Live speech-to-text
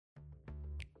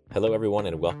Hello, everyone,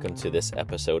 and welcome to this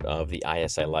episode of the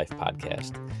ISI Life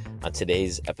podcast. On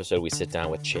today's episode, we sit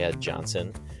down with Chad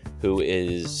Johnson, who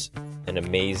is an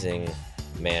amazing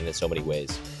man in so many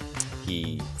ways.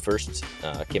 He first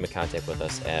came in contact with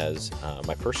us as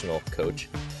my personal coach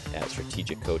at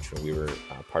Strategic Coach when we were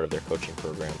part of their coaching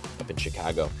program up in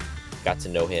Chicago. Got to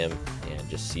know him and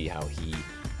just see how he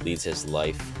leads his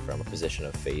life from a position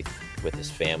of faith with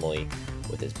his family,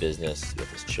 with his business,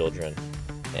 with his children,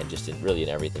 and just in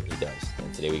everything he does.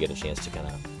 And today we get a chance to kind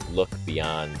of look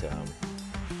beyond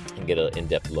and get an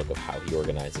in-depth look of how he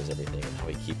organizes everything and how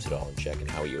he keeps it all in check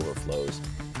and how he overflows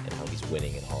and how he's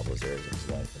winning in all those areas of his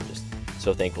life. I'm just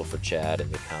so thankful for Chad and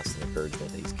the constant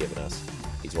encouragement that he's given us.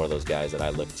 He's one of those guys that I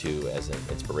look to as an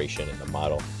inspiration and a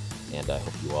model. And I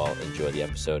hope you all enjoy the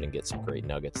episode and get some great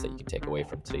nuggets that you can take away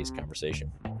from today's conversation.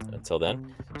 Until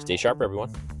then, stay sharp,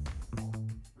 everyone.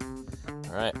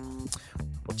 All right.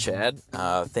 Well, Chad,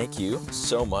 thank you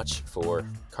so much for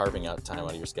carving out time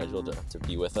out of your schedule to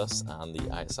be with us on the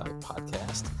ISI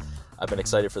podcast. I've been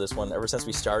excited for this one ever since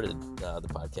we started the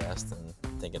podcast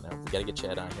and thinking, we got to get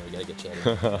Chad on here. We got to get Chad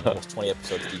in. Almost 20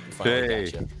 episodes deep.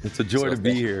 Hey, it's a joy to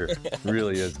be here. It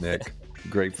really is, Nick.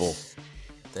 Grateful.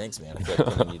 Thanks, man. I feel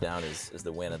like pinning you down is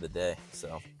the win of the day.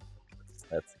 So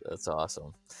that's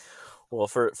awesome. Well,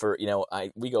 for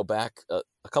we go back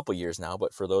a couple years now,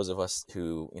 but for those of us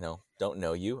who don't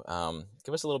know you,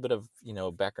 give us a little bit of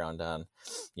background on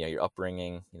your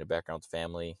upbringing, background,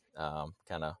 family,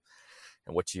 kind of,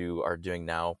 and what you are doing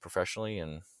now professionally,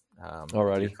 and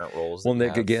alrighty, your current roles. Well,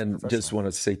 Nick, again, just want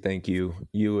to say thank you.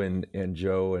 You and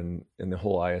Joe and the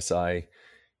whole ISI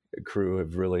crew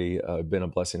have really been a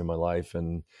blessing in my life,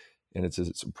 and it's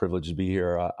a privilege to be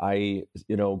here. I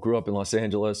grew up in Los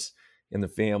Angeles in the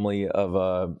family of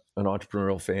an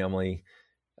entrepreneurial family.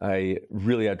 I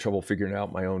really had trouble figuring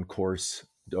out my own course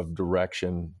of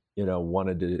direction. I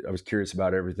was curious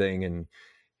about everything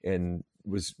and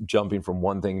was jumping from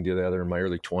one thing to the other in my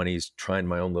early 20s, trying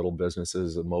my own little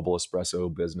businesses, a mobile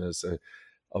espresso business,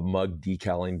 a mug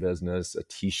decaling business, a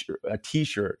t-shirt.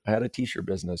 I had a t-shirt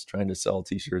business trying to sell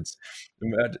t-shirts.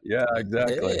 Yeah,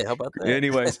 exactly. Hey, how about that?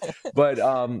 Anyways, but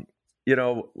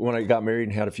when I got married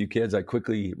and had a few kids, I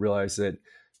quickly realized that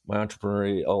my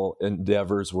entrepreneurial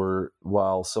endeavors were,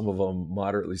 while some of them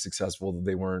moderately successful,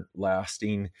 they weren't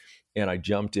lasting. And I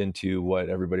jumped into what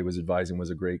everybody was advising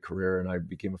was a great career. And I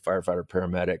became a firefighter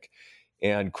paramedic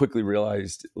and quickly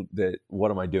realized that, what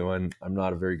am I doing? I'm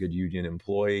not a very good union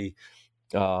employee.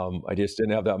 I just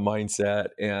didn't have that mindset.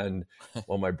 And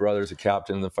while my brother's a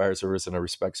captain in the fire service and I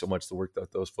respect so much the work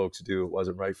that those folks do, it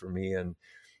wasn't right for me. And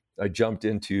I jumped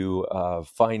into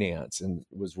finance and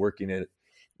was working at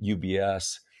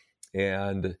UBS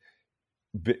and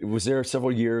was there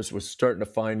several years, was starting to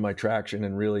find my traction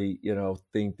and really,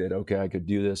 think that, okay, I could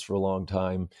do this for a long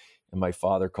time. And my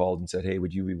father called and said, hey,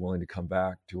 would you be willing to come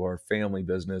back to our family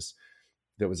business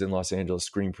that was in Los Angeles,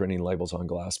 screen printing labels on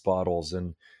glass bottles?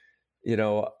 And,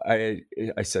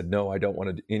 I said, no, I don't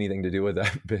want anything to do with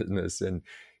that business. And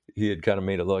he had kind of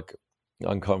made it look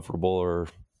uncomfortable or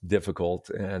difficult.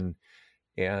 And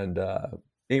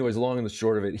anyways, long and the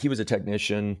short of it, he was a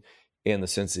technician in the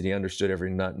sense that he understood every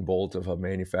nut and bolt of a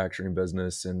manufacturing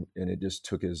business. And it just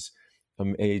took his a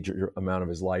major amount of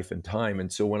his life and time.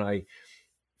 And so when I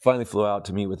finally flew out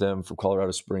to meet with him from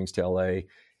Colorado Springs to LA,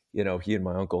 he and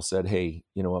my uncle said, hey,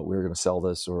 you know what, we're going to sell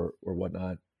this or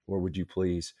whatnot, or would you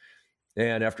please?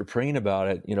 And after praying about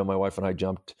it, my wife and I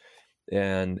jumped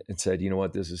and said, you know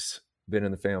what, this has been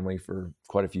in the family for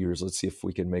quite a few years. Let's see if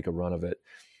we can make a run of it.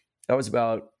 That was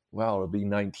about, it'll be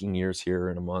 19 years here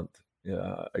in a month,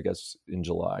 I guess in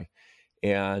July.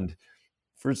 And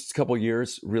first couple of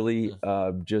years, really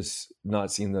just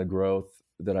not seeing the growth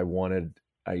that I wanted.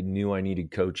 I knew I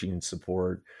needed coaching and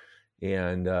support.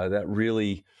 And that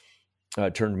really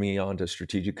turned me on to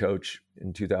Strategic Coach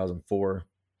in 2004,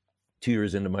 2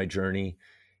 years into my journey.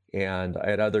 And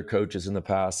I had other coaches in the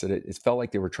past that it felt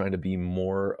like they were trying to be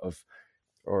more of,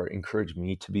 or encourage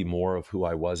me to be more of who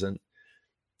I wasn't.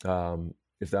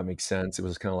 If that makes sense. It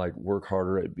was kind of like work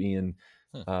harder at being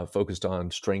focused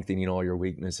on strengthening all your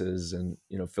weaknesses and,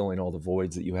 filling all the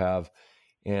voids that you have.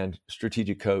 And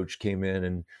Strategic Coach came in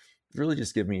and really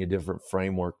just gave me a different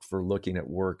framework for looking at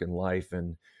work and life,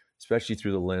 and especially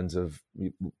through the lens of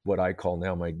what I call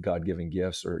now my God-given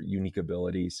gifts or unique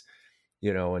abilities,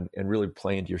 and really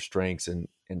playing to your strengths and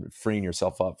freeing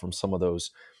yourself up from some of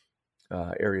those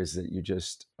areas that you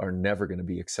just are never going to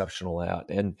be exceptional at.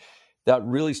 And that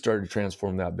really started to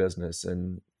transform that business.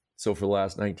 And so for the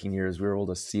last 19 years, we were able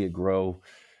to see it grow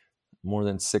more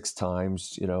than 6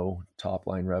 times, top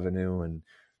line revenue, and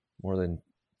more than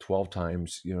 12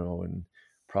 times, in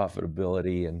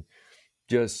profitability, and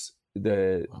just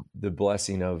the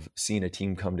blessing of seeing a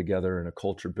team come together and a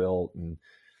culture built, and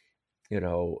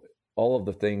all of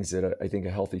the things that I think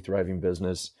a healthy, thriving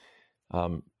business,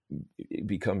 it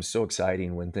becomes so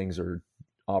exciting when things are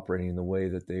operating in the way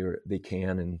that they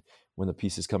can, and when the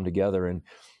pieces come together. And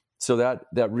so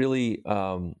that really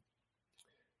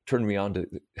turned me on to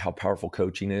how powerful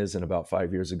coaching is. And about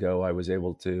 5 years ago, I was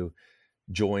able to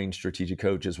join Strategic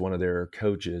Coach as one of their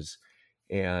coaches.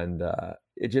 And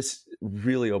it just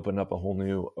really opened up a whole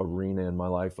new arena in my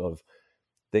life of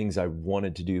things I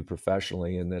wanted to do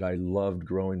professionally, and that I loved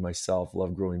growing myself,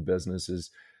 loved growing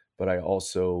businesses. But I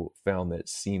also found that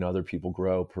seeing other people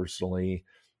grow personally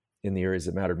in the areas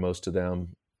that mattered most to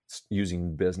them,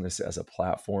 using business as a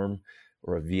platform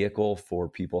or a vehicle for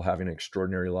people having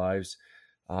extraordinary lives,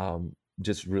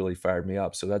 just really fired me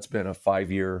up. So that's been a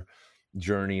 5-year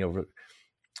journey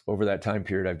over that time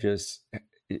period.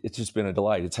 It's just been a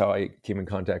delight. It's how I came in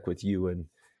contact with you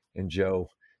and Joe.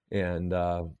 And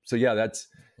so, yeah,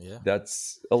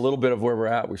 that's a little bit of where we're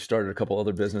at. We've started a couple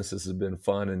other businesses that have been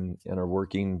fun and are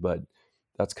working, but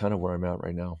that's kind of where I'm at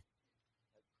right now.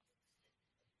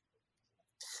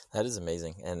 That is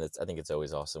amazing. And I think it's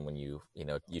always awesome when you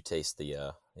taste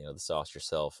the sauce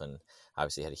yourself, and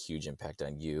obviously had a huge impact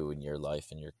on you and your life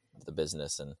and the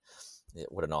business. And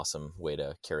what an awesome way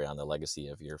to carry on the legacy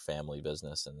of your family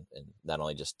business, and not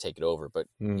only just take it over, but,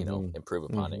 improve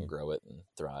upon it and grow it and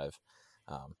thrive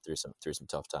through some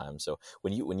tough times. So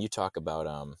when you talk about,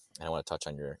 and I want to touch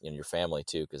on your family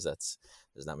too, because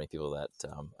there's not many people that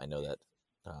I know that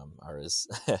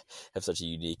have such a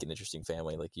unique and interesting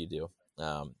family like you do.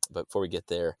 But before we get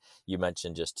there, you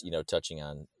mentioned just, touching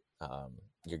on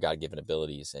your God-given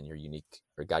abilities and your unique,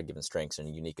 or God-given strengths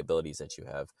and unique abilities that you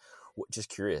have. Just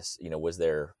curious, was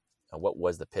there, what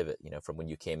was the pivot, from when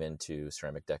you came into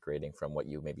ceramic decorating, from what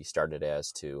you maybe started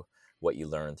as to what you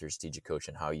learned through Strategic Coach,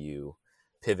 and how you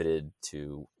pivoted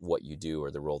to what you do,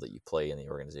 or the role that you play in the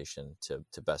organization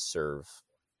to best serve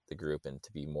the group and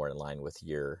to be more in line with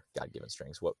your God-given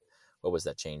strengths? What was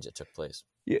that change that took place?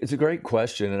 Yeah, it's a great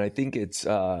question. And I think it's,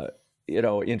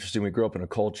 interesting. We grew up in a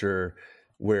culture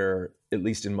where, at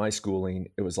least in my schooling,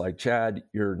 it was like, Chad,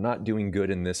 you're not doing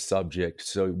good in this subject,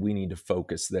 so we need to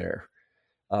focus there.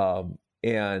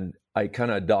 And I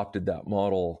kind of adopted that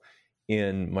model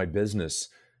in my business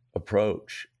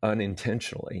approach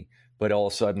unintentionally. But all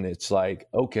of a sudden it's like,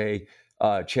 okay,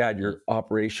 Chad, you're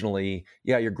operationally,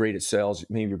 you're great at sales,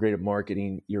 maybe you're great at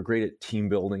marketing, you're great at team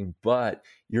building, but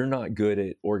you're not good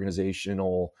at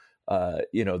organizational,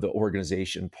 the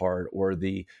organization part, or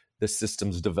the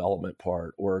systems development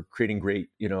part, or creating great,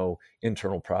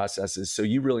 internal processes. So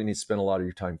you really need to spend a lot of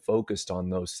your time focused on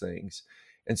those things.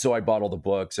 And so I bought all the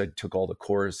books, I took all the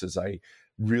courses, I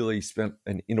really spent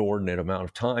an inordinate amount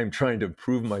of time trying to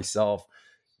improve myself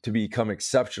to become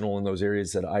exceptional in those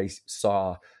areas that I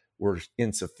saw were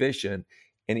insufficient.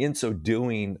 And in so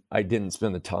doing, I didn't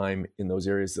spend the time in those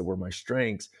areas that were my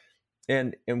strengths.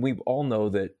 And we all know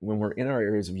that when we're in our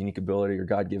areas of unique ability or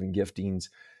God-given giftings,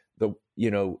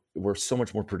 we're so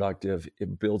much more productive.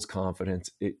 It builds confidence.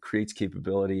 It creates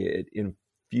capability. It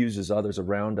infuses others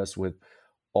around us with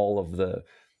all of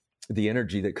the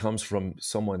energy that comes from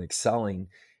someone excelling.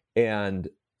 And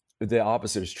the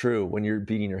opposite is true. When you're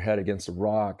beating your head against a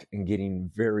rock and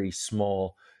getting very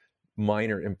small,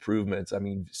 minor improvements, I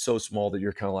mean, so small that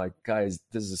you're kind of like, guys,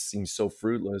 this seems so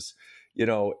fruitless,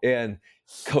 and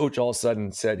Coach all of a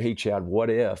sudden said, hey, Chad, what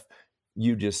if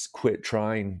you just quit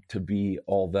trying to be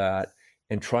all that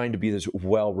and trying to be this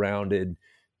well-rounded,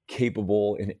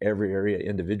 capable in every area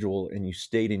individual, and you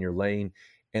stayed in your lane,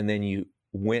 and then you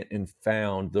went and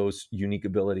found those unique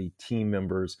ability team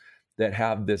members that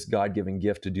have this God-given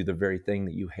gift to do the very thing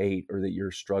that you hate or that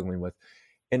you're struggling with.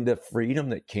 And the freedom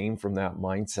that came from that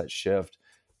mindset shift,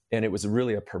 and it was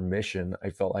really a permission, I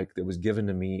felt like, that was given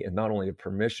to me. And not only a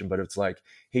permission, but it's like,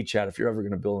 hey, Chad, if you're ever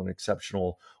going to build an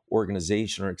exceptional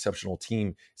organization or exceptional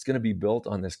team, it's going to be built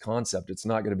on this concept. It's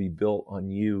not going to be built on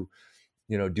you,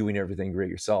 doing everything great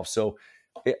yourself. So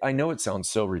I know it sounds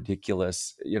so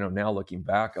ridiculous, now looking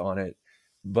back on it,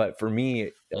 but for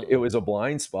me, it was a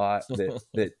blind spot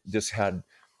that just had,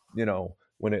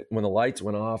 when the lights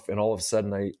went off, and all of a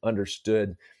sudden I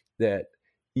understood that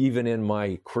even in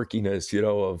my quirkiness,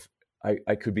 of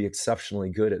I could be exceptionally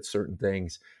good at certain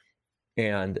things,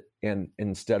 and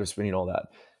instead of spending all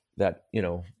that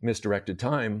misdirected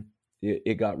time,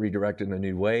 it got redirected in a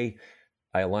new way.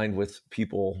 I aligned with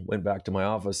people, went back to my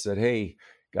office, said, hey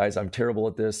guys, I'm terrible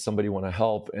at this. Somebody want to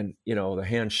help? And the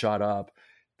hand shot up.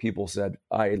 People said,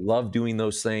 I love doing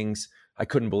those things. I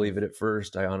couldn't believe it at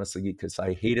first. I honestly, because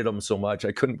I hated them so much,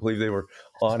 I couldn't believe they were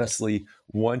honestly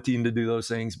wanting to do those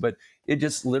things. But it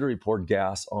just literally poured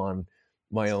gas on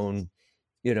my own,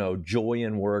 joy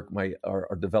in work,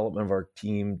 our development of our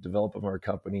team, development of our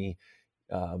company.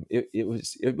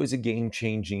 It was a game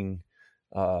changing,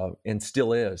 and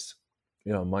still is,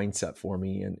 mindset for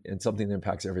me, and something that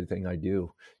impacts everything I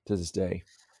do to this day.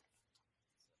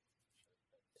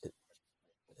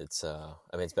 It's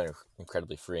it's been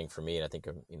incredibly freeing for me, and I think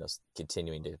I'm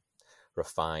continuing to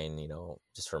refine,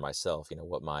 just for myself,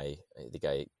 I think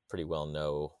I pretty well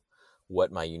know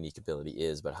what my unique ability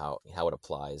is, but how it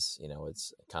applies,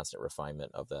 it's a constant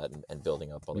refinement of that, and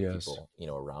building up other Yes. people,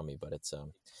 around me. But it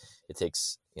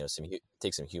takes,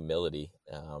 takes some humility,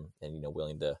 and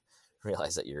willing to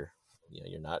realize that you're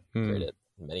not great Mm, at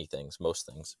many things, most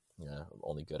things,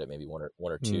 only good at maybe one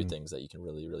or two mm. things that you can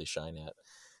really, really shine at.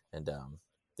 And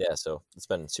yeah, so it's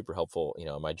been super helpful, in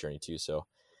my journey too. So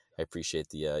I appreciate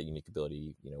the unique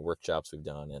ability, workshops we've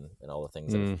done, and all the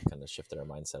things that have Mm. kind of shifted our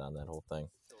mindset on that whole thing.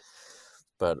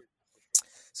 But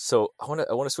so I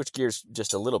want to switch gears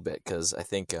just a little bit, because I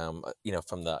think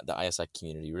from the ISI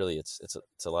community, really it's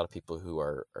a lot of people who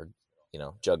are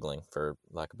juggling, for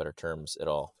lack of better terms at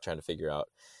all, trying to figure out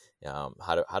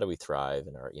how do we thrive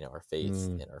in our our faith,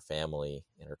 Mm. in our family,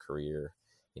 in our career,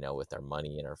 with our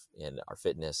money, and our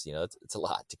fitness. It's a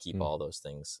lot to keep Mm. all those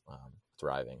things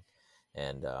thriving.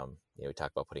 And we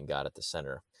talk about putting God at the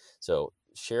center. So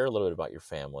share a little bit about your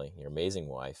family, your amazing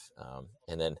wife,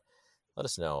 and then let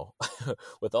us know,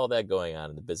 with all that going on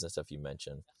in the business stuff you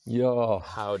mentioned, Yeah.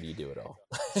 how do you do it all?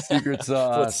 Secret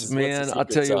sauce, What's the man. I'll secret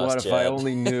tell you sauce, what, if I Chad?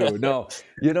 only knew. No,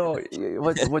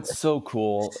 what's so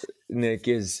cool, Nick,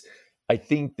 is I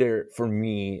think there, for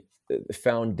me, the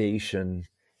foundation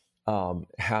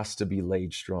has to be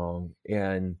laid strong.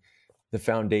 And the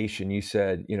foundation, you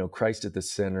said, Christ at the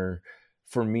center.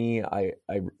 For me, I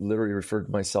literally referred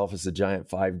to myself as the giant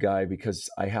five guy, because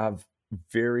I have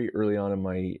very early on in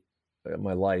my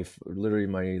life, literally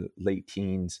my late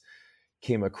teens,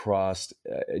 came across,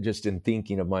 just in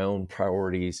thinking of my own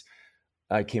priorities,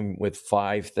 I came with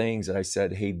 5 things that I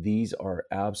said, hey, these are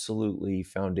absolutely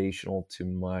foundational to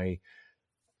my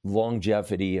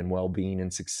longevity and well-being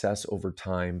and success over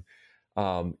time.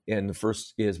 And the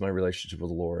first is my relationship with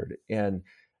the Lord. And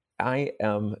I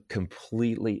am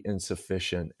completely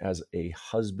insufficient as a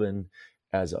husband,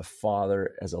 as a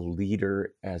father, as a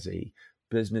leader, as a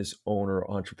business owner,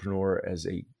 entrepreneur, as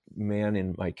a man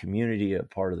in my community, a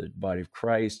part of the body of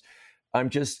Christ. I'm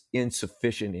just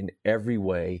insufficient in every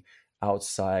way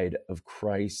outside of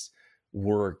Christ's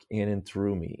work in and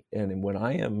through me. And when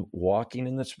I am walking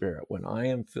in the Spirit, when I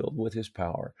am filled with His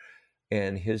power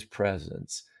and His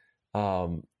presence,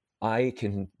 I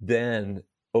can then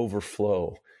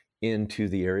overflow into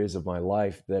the areas of my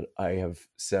life that I have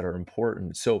said are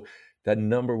important. So that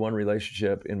number one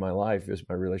relationship in my life is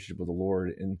my relationship with the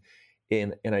Lord. And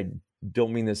I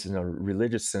don't mean this in a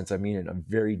religious sense. I mean it in a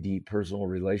very deep personal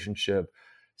relationship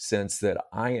sense, that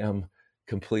I am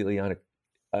completely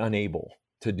unable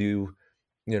to do,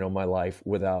 my life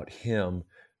without Him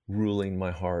ruling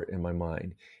my heart and my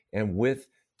mind. And with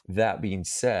that being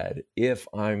said, if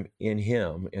I'm in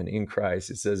Him and in Christ,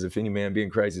 it says, if any man be in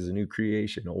Christ, is a new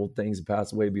creation. Old things have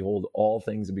passed away. Behold, all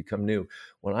things have become new.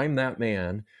 When I'm that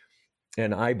man,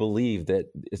 and I believe that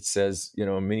it says,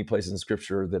 in many places in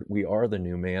Scripture, that we are the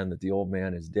new man, that the old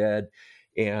man is dead.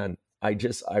 And I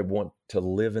want to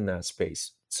live in that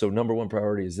space. So number one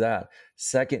priority is that.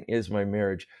 Second is my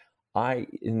marriage.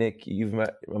 Nick, you've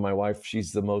met my wife.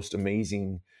 She's the most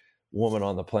amazing woman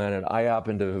on the planet. I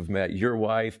happen to have met your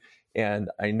wife, and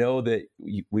I know that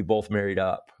we both married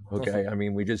up. Okay. I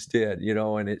mean, we just did,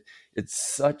 and it's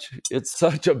such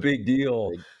a big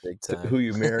deal Big to time. who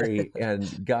you marry.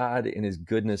 And God, in His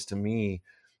goodness to me,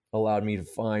 allowed me to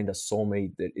find a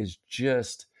soulmate that is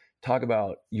just, talk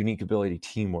about unique ability,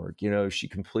 teamwork. She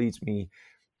completes me.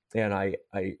 And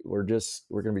we're going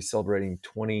to be celebrating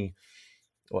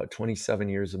 27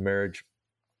 years of marriage.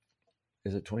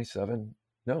 Is it 27?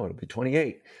 No, it'll be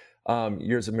 28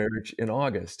 years of marriage in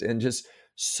August. And just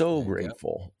so There you go.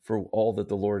 grateful for all that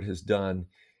the Lord has done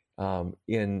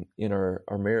in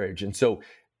our marriage. And so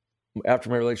after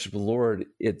my relationship with the Lord,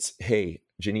 it's, hey,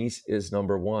 Janice is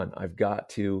number one. I've got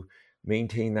to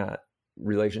maintain that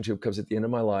relationship, because at the end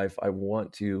of my life, I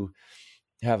want to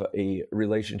have a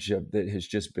relationship that has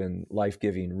just been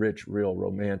life-giving, rich, real,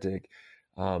 romantic,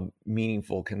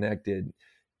 meaningful, connected,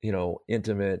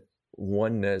 intimate,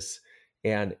 oneness.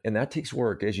 And that takes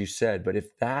work, as you said. But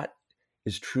if that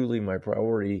is truly my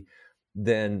priority,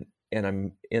 then, and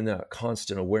I'm in that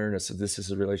constant awareness of this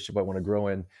is a relationship I want to grow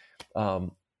in,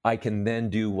 I can then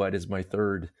do what is my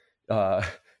third uh,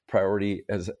 priority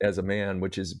as a man,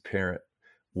 which is parent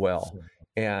well.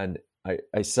 And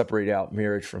I separate out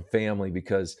marriage from family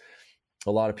because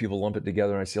a lot of people lump it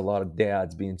together, and I see a lot of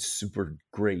dads being super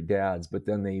great dads, but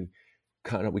then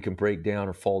we can break down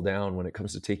or fall down when it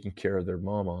comes to taking care of their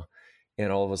mama,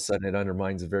 and all of a sudden it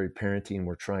undermines the very parenting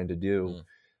we're trying to do.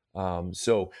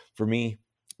 So for me,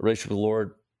 relationship with the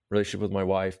Lord, relationship with my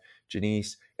wife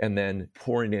Janice, and then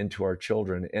pouring into our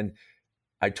children. And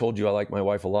I told you I like my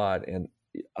wife a lot, and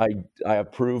I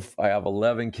have proof. I have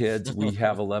 11 kids. We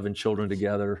have 11 children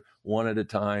together, one at a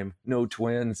time. No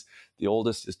twins. The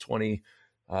oldest is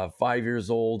 25 years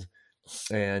old,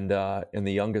 and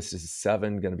the youngest is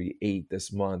 7, going to be 8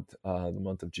 this month, the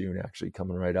month of June, actually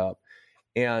coming right up.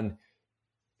 And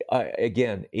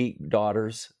again, 8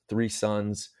 daughters, 3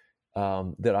 sons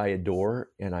that I adore,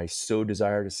 and I so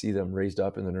desire to see them raised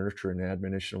up in the nurture and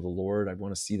admonition of the Lord. I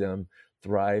want to see them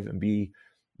thrive and be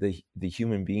the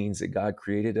human beings that God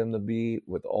created them to be,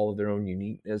 with all of their own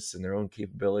uniqueness and their own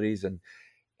capabilities.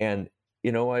 And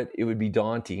you know what? It would be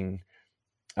daunting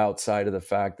outside of the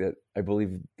fact that I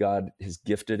believe God has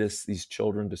gifted us these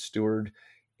children to steward,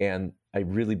 and I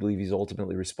really believe He's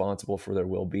ultimately responsible for their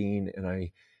well-being. And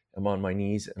I am on my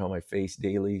knees and on my face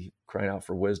daily, crying out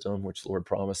for wisdom, which the Lord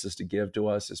promises to give to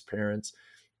us as parents,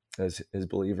 as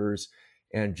believers,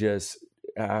 and just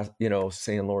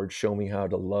saying, Lord, show me how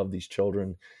to love these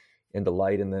children and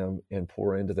delight in them and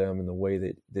pour into them in the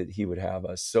way that He would have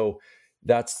us. So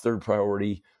that's third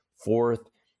priority. Fourth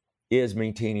is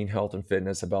maintaining health and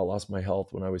fitness. I about lost my health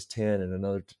when I was 10, and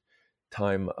another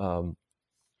time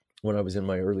when I was in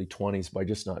my early 20s, by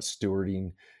just not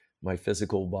stewarding my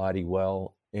physical body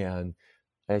well. And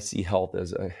I see health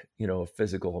as a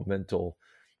physical, mental,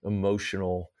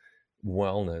 emotional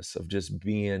wellness of just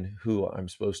being who I'm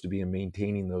supposed to be and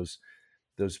maintaining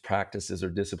those practices or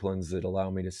disciplines that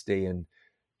allow me to stay in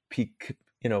peak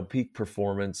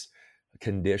performance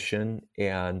condition.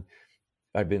 And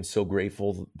I've been so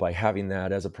grateful by having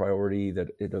that as a priority that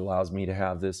it allows me to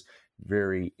have this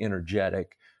very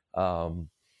energetic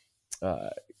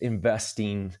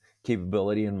investing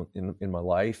capability in my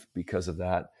life because of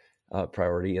that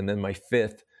priority. And then my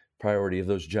fifth priority of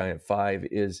those giant 5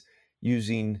 is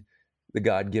using the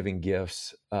God-given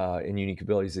gifts and unique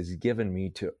abilities that He's given me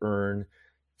to earn,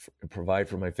 provide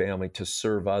for my family, to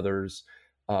serve others,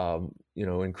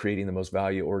 in creating the most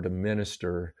value, or to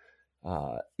minister,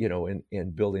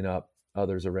 and building up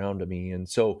others around me. And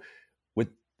so with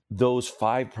those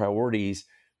 5 priorities,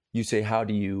 you say, how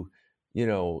do you,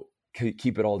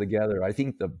 keep it all together? I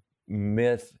think the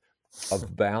myth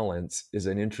of balance is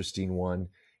an interesting one.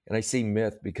 And I say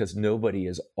myth because nobody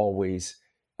is always,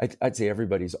 I'd say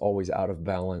everybody's always out of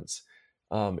balance.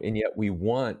 And yet we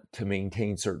want to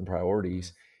maintain certain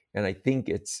priorities. And I think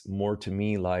it's more, to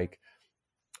me, like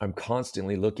I'm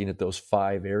constantly looking at those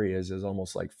 5 areas as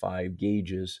almost like 5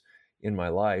 gauges in my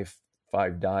life,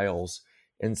 5 dials,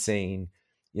 and saying,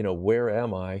 where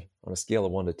am I on a scale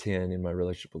of 1 to 10 in my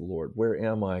relationship with the Lord? Where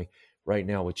am I right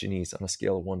now with Janice on a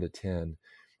scale of 1 to 10?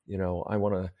 I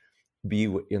want to be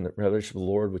in the relationship with the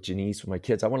Lord with Janice, with my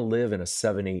kids. I want to live in a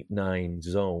 7, 8, 9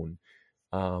 zone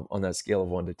on that scale of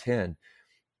 1 to 10.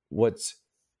 What's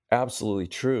absolutely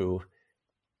true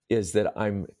is that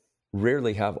I'm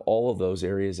rarely have all of those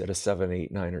areas at a 7,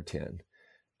 8, 9, or 10.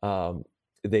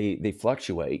 They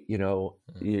fluctuate. You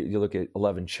look at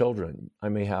 11 children. I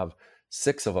may have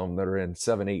 6 of them that are in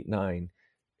 7, 8, 9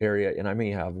 area, and I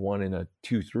may have one in a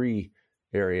 2, 3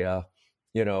 area,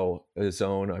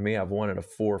 zone. I may have one in a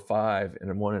 4, 5,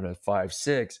 and one in a 5,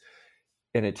 6.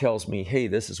 And it tells me, hey,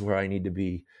 this is where I need to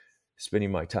be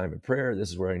spending my time in prayer. This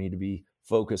is where I need to be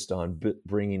focused on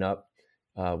bringing up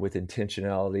with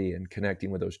intentionality and connecting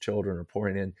with those children, or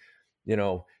pouring in,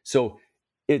 so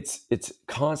it's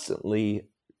constantly,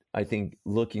 I think,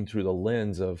 looking through the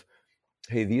lens of,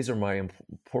 hey, these are my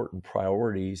important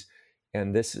priorities.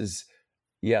 And this is,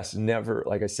 yes, never,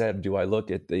 like I said, do I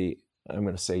look at I'm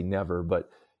going to say never, but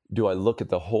do I look at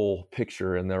the whole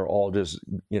picture and they're all just,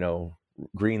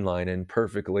 green lining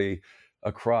perfectly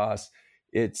across?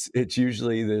 It's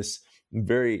usually this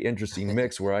very interesting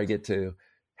mix where I get to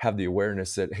have the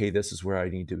awareness that, hey, this is where I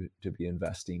need to be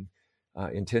investing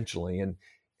intentionally.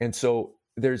 And so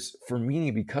there's, for me,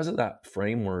 because of that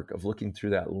framework of looking through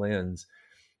that lens,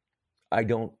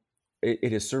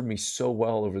 it has served me so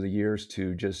well over the years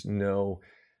to just know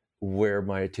where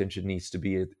my attention needs to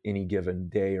be at any given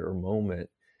day or moment.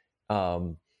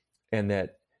 And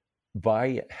that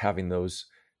by having those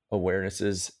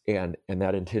awarenesses and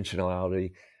that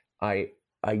intentionality, I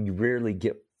rarely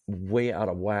get way out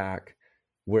of whack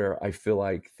where I feel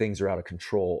like things are out of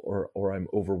control, or I'm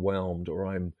overwhelmed, or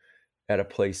I'm at a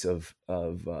place of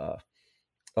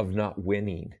not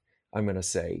winning, I'm going to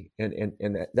say.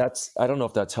 And that's, I don't know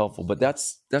if that's helpful, but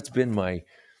that's been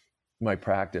my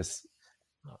practice.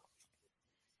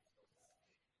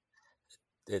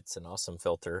 It's an awesome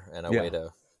filter and a Yeah. way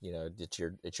to, it's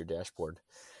your dashboard,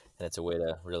 and it's a way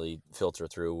to really filter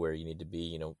through where you need to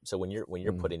be. So when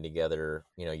you're putting together,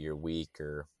 your week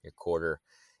or your quarter,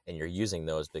 and you're using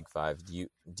those big five, do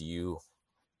you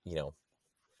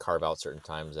carve out certain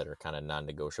times that are kind of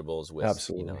non-negotiables with,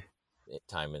 Absolutely.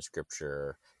 time in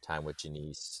scripture, time with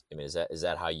Janice? I mean, is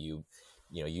that how you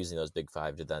using those big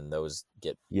five, to then those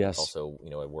get Yes. also,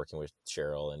 working with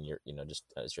Cheryl, and you're, just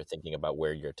as you're thinking about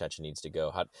where your attention needs to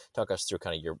go, talk us through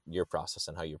kind of your process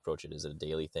and how you approach it. Is it a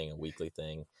daily thing, a weekly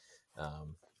thing,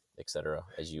 etc.,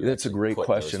 as you That's a great put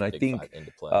question. those I big think five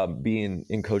into play? being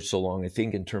in coach so long, I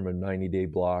think in terms of 90-day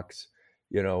blocks,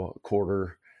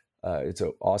 quarter, it's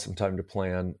an awesome time to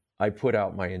plan. I put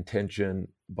out my intention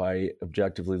by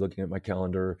objectively looking at my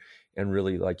calendar and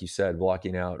really, like you said,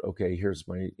 blocking out, okay, here's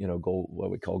my, goal,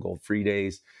 what we call goal-free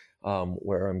days,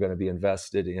 where I'm going to be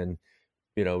invested in,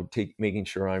 making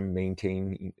sure I'm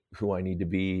maintaining who I need to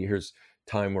be. Here's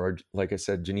time where, like I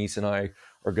said, Janice and I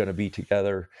are going to be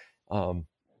together.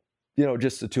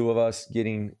 Just the two of us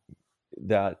getting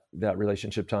that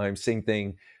relationship time. Same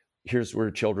thing. Here's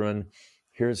where children,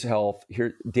 here's health,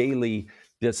 here daily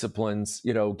disciplines,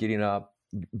 getting up,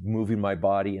 moving my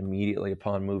body immediately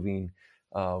upon moving,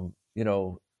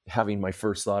 having my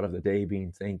first thought of the day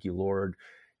being thank you, Lord,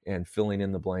 and filling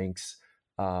in the blanks,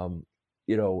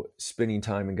 spending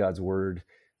time in God's word.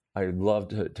 I love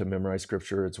to memorize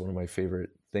scripture. It's one of my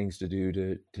favorite things to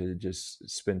do, to just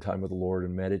spend time with the Lord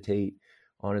and meditate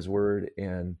on his word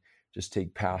and just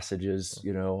take passages.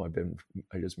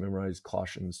 I just memorized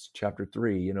Colossians chapter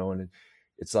 3, and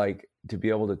it's like to be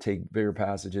able to take bigger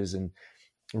passages and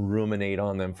ruminate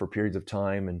on them for periods of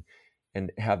time,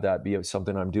 and have that be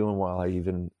something I'm doing while I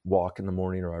even walk in the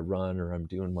morning, or I run, or I'm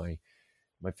doing my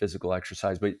physical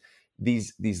exercise. But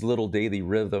these little daily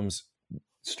rhythms,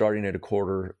 starting at a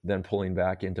quarter, then pulling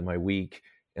back into my week,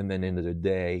 and then into the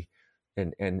day,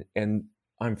 and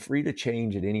I'm free to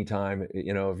change at any time.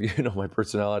 If you know my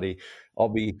personality, I'll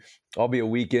be a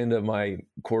week into my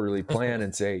quarterly plan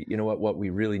and say, what we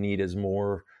really need is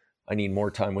more. I need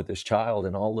more time with this child,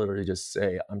 and I'll literally just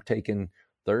say, I'm taking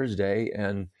Thursday,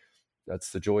 and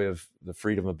that's the joy of the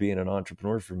freedom of being an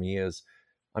entrepreneur for me, is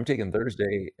I'm taking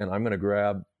Thursday and I'm going to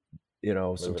grab,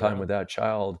 some time with that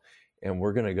child, and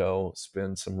we're going to go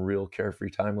spend some real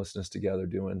carefree timelessness together,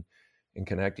 doing and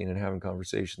connecting and having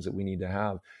conversations that we need to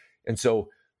have. And so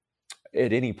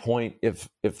at any point, if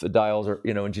the dials are,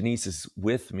 and Janice is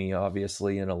with me,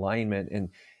 obviously in alignment,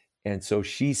 and so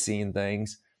she's seeing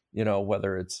things,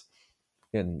 whether it's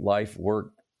in life,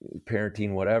 work,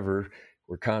 parenting, whatever,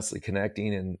 we're constantly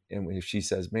connecting. And if she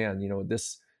says, man,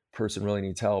 this person really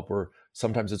needs help, or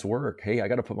sometimes it's work. Hey, I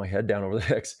got to put my head down over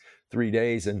the next 3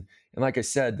 days. And like I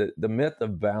said, the myth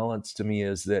of balance to me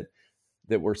is that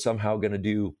we're somehow going to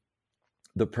do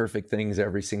the perfect things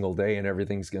every single day, and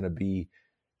everything's going to be,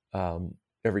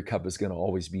 every cup is going to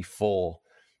always be full,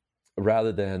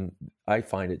 rather than, I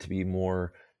find it to be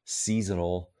more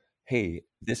seasonal. Hey,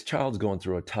 this child's going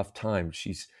through a tough time.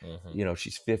 She's,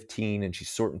 she's 15 and she's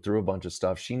sorting through a bunch of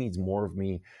stuff. She needs more of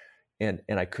me. And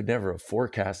I could never have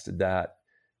forecasted that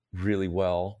really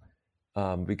well,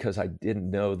 because I didn't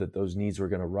know that those needs were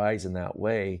going to rise in that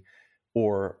way.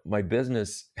 Or my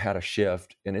business had a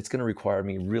shift, and it's going to require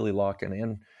me really locking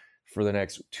in for the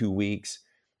next 2 weeks.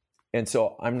 And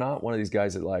so I'm not one of these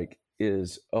guys that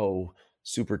is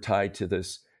super tied to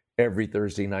this every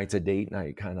Thursday night's a date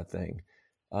night kind of thing.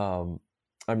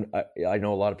 I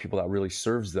know a lot of people that really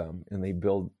serves them, and they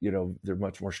build, they're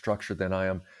much more structured than I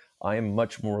am. I am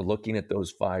much more looking at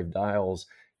those 5 dials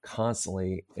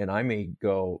constantly. And I may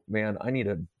go, man, I need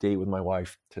a date with my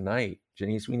wife tonight.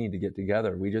 Janice, we need to get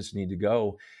together. We just need to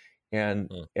go.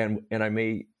 And I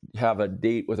may have a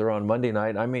date with her on Monday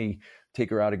night. I may take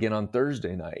her out again on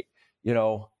Thursday night,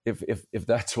 if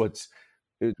that's what's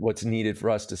needed for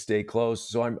us to stay close.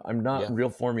 So I'm not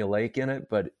real formulaic in it,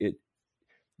 but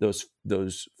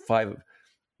those 5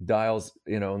 dials,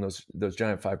 and those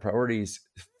giant 5 priorities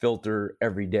filter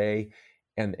every day,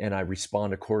 and I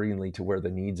respond accordingly to where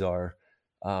the needs are,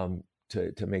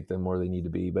 to make them where they need to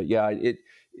be. But yeah,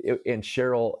 and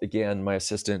Cheryl, again, my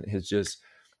assistant,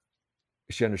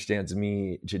 she understands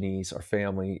me, Janice, our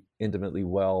family intimately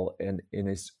well, and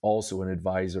is also an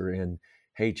advisor in,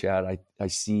 hey, Chad, I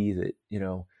see that,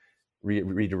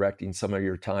 redirecting some of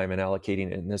your time and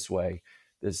allocating it in this way,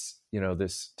 this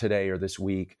today or this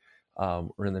week,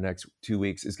 or in the next 2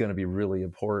 weeks is going to be really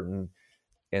important.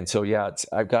 And so, yeah,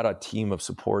 I've got a team of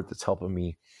support that's helping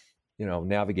me,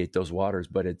 navigate those waters,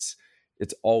 but it's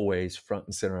always front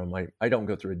and center on I don't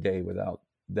go through a day without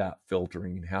that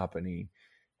filtering happening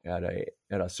at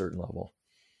a certain level.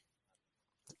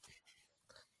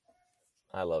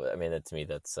 I love it. I mean, to me,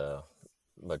 that's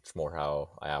much more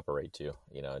how I operate too,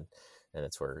 and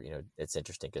it's where, it's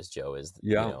interesting because Joe is,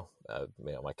 Yeah,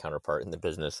 my counterpart in the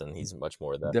business, and he's much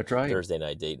more the that's right. Thursday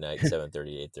night date night,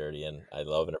 7:30, 8:30. And I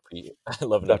love and I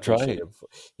love and That's appreciate right.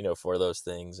 him, for those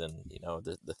things. And,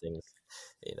 the things,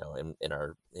 in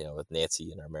our, with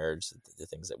Nancy and our marriage, the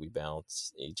things that we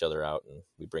balance each other out and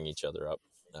we bring each other up.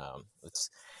 It's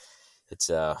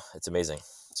amazing.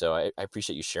 So I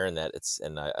appreciate you sharing that.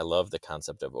 And I love the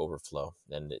concept of overflow,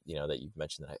 and that you've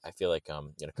mentioned that. I feel like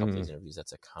in a couple of these interviews,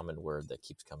 that's a common word that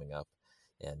keeps coming up.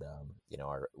 And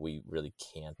we really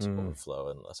can't overflow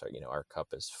unless our cup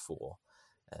is full.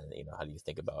 And how do you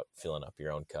think about filling up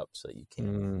your own cup so that you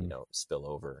can spill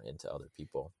over into other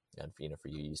people? And for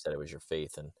you said it was your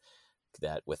faith, and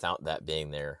that without that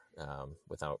being there,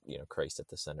 without Christ at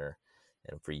the center.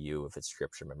 And for you, if it's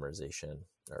scripture memorization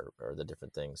or the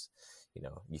different things,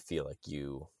 you feel like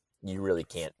you really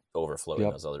can't overflow in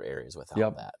Yep. those other areas without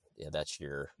Yep. that. Yeah, that's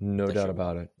No doubt your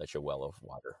about well. it. That's your well of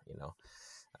water,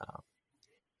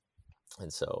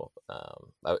 And so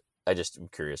I just am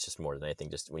curious, just more than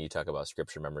anything, just when you talk about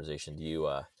scripture memorization, do you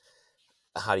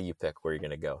how do you pick where you're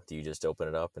going to go? Do you just open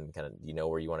it up and kind of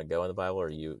where you want to go in the Bible, or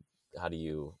how do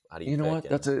you You know pick?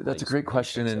 what? That's a great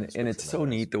question, and it's so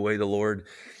neat the way the Lord,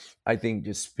 I think,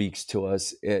 just speaks to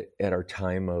us at our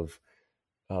time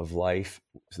of life,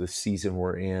 the season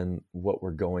we're in, what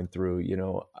we're going through.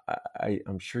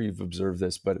 I'm sure you've observed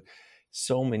this, but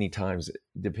so many times,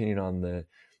 depending on the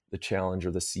challenge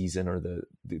or the season or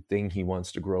the thing He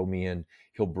wants to grow me in,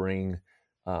 He'll bring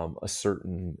a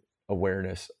certain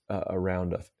awareness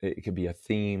around it could be a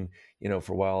theme.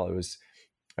 For a while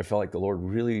I felt like the Lord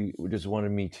really just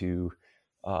wanted me to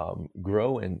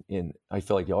grow in I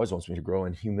feel like He always wants me to grow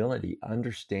in humility,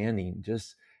 understanding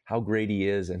just how great He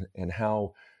is, and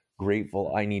how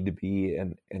grateful I need to be.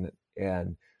 And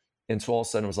so all of a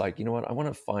sudden it was like, you know what, I want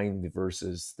to find the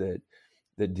verses that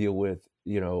deal with,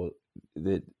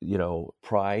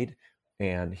 pride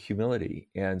and humility.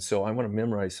 And so I want to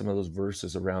memorize some of those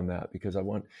verses around that, because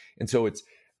and so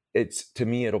it's to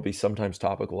me, it'll be sometimes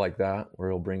topical like that, where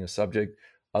it'll bring a subject.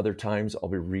 Other times I'll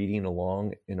be reading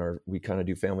along we kind of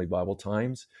do family Bible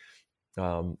times.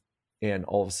 And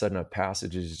all of a sudden a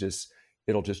passage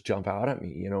it'll just jump out at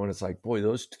me, and it's like, boy,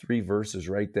 those 3 verses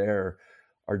right there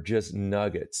are just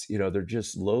nuggets, they're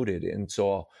just loaded. And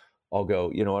so I'll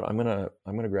go, you know what, I'm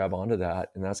gonna grab onto that,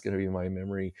 and that's gonna be my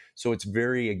memory. So it's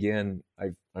very, again,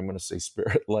 I'm gonna say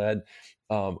spirit led.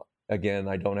 Again,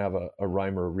 I don't have a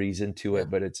rhyme or a reason to it,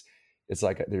 but it's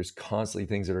like there's constantly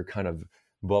things that are kind of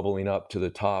bubbling up to the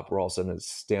top, where all of a sudden it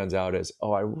stands out as,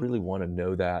 oh, I really want to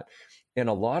know that. And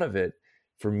a lot of it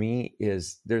for me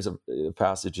is, there's a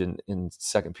passage in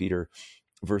 2 Peter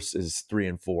verses 3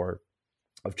 and 4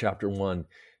 of chapter 1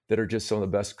 that are just some of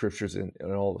the best scriptures in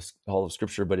all of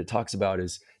scripture. But it talks about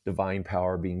His divine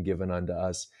power being given unto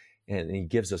us, and He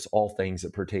gives us all things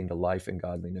that pertain to life and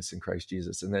godliness in Christ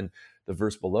Jesus. And then the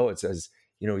verse below it says,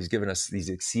 He's given us these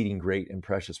exceeding great and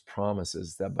precious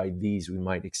promises, that by these we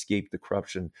might escape the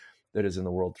corruption that is in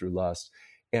the world through lust.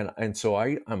 And so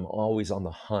I'm always on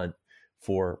the hunt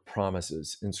for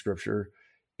promises in scripture,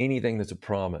 anything that's a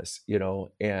promise,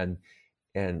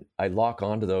 and I lock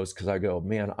onto those, because I go,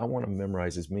 man, I want to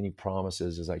memorize as many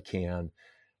promises as I can,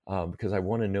 because I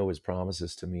want to know His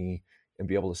promises to me and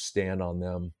be able to stand on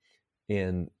them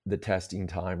in the testing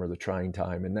time or the trying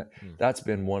time. And that's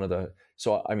been one of the,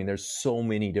 so I mean, there's so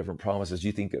many different promises.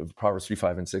 You think of Proverbs 3,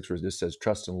 5, and 6, where it just says,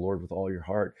 trust in the Lord with all your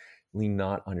heart, lean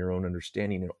not on your own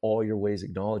understanding, in all your ways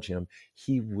acknowledge Him,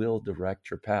 He will direct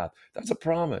your path. That's a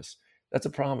promise. That's a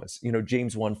promise.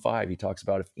 James 1:5, he talks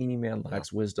about, if any man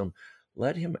lacks wisdom,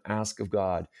 let him ask of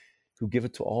God, who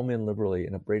giveth to all men liberally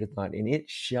and upbraideth not, and it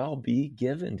shall be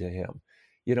given to him.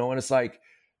 And it's like,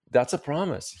 that's a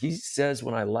promise. He says,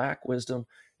 when I lack wisdom,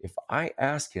 if I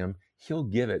ask Him, He'll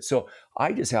give it. So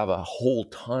I just have a whole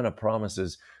ton of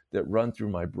promises that run through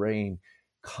my brain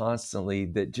constantly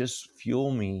that just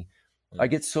fuel me. I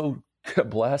get so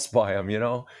blessed by them,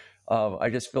 I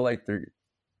just feel like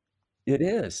it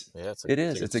is. Yeah,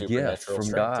 It's a gift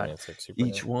from God,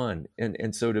 each one.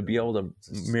 And so to be able to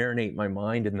marinate my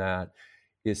mind in that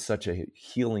is such a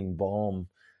healing balm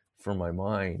for my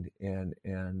mind. And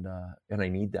I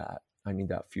need that. I need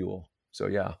that fuel. So,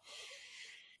 yeah.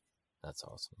 That's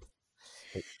awesome.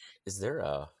 Is there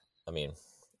I mean,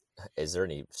 is there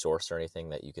any source or anything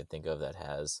that you can think of that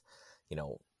has,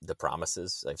 the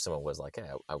promises? Like if someone was like, hey,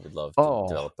 I would love to Oh,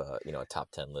 develop a top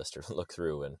 10 list or look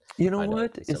through and you know find out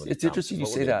what? some of these It's interesting promises. you What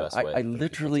would say be the that. best I way for people to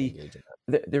literally, engage in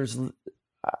that? there's,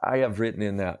 I have written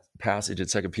in that passage in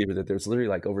Second Peter that there's literally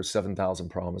like over 7,000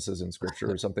 promises in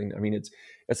Scripture or something. I mean,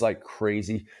 it's like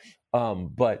crazy.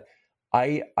 But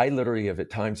I literally have at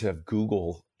times have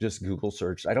Google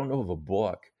searched. I don't know of a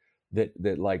book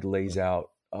that like lays out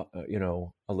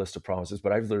a list of promises,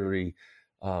 but I've literally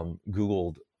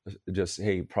Googled just,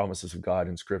 hey, promises of God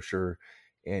in Scripture,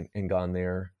 and gone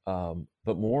there.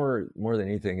 But more than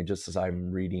anything, and just as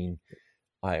I'm reading,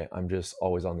 I'm just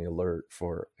always on the alert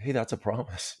for, hey, that's a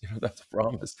promise. That's a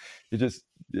promise. It just,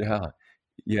 yeah,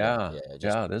 Yeah, yeah, yeah,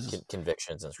 just yeah. This is,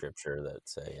 convictions in Scripture that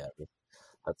say, yeah,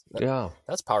 yeah,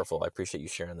 that's powerful. I appreciate you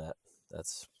sharing that.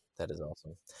 That is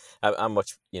awesome. I'm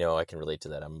much, I can relate to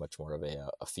that. I'm much more of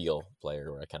a feel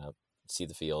player where I kind of see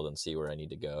the field and see where I need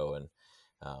to go and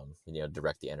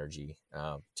direct the energy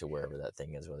to wherever that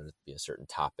thing is, whether it be a certain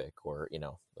topic or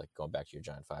like going back to your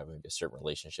John 5, maybe a certain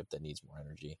relationship that needs more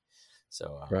energy.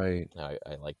 So right.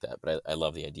 I like that, but I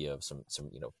love the idea of some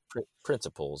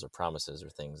principles or promises or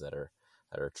things that are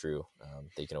true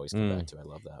that you can always come back Mm. to. I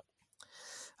love that.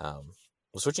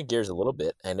 Well, switching gears a little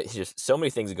bit, and it's just so many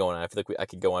things going on. I feel like I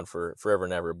could go on for forever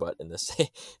and ever, but in this in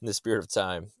the spirit of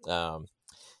time, a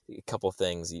couple of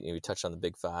things. You touched on the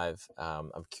Big Five.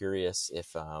 I'm curious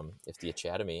if the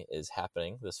Academy is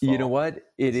happening this You know fall. what?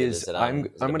 It is. Is it I'm on?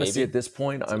 Is it I'm a going to say maybe? at this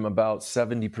point, Is it I'm about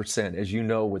 70%. As you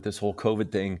know, with this whole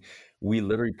COVID thing, we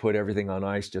literally put everything on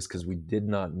ice just because we did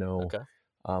not know okay?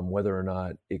 whether or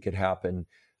not it could happen.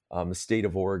 The state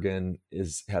of Oregon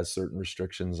has certain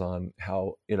restrictions on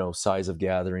how, size of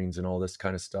gatherings and all this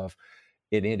kind of stuff,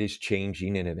 and it is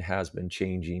changing, and it has been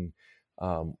changing,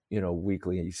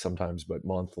 weekly sometimes, but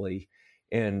monthly.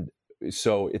 And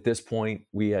so at this point,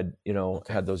 we had,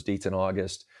 Okay. had those dates in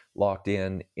August locked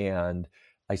in, and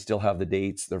I still have the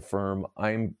dates. They're firm.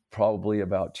 I'm probably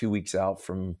about 2 weeks out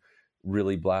from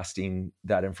really blasting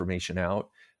that information out.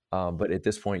 But at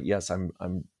this point, yes, I'm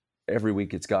every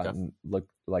week it's Okay. gotten look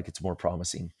like it's more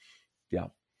promising. Yeah.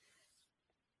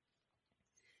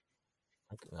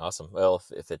 Awesome. Well,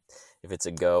 if it's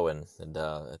a go and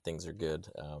things are good,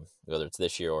 whether it's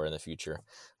this year or in the future,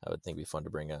 I would think it'd be fun to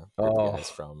bring a group of Oh, guys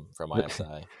from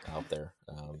ISI out there,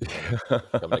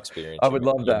 come and experience I would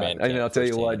love your that. man I mean, camp I'll tell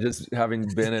you what, firsthand. just having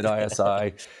been at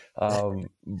ISI,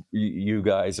 you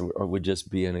guys would just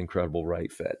be an incredible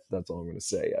right fit. That's all I'm going to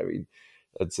say. I mean,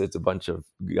 it's a bunch of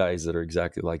guys that are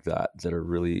exactly like that are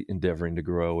really endeavoring to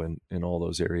grow in all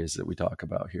those areas that we talk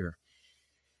about here.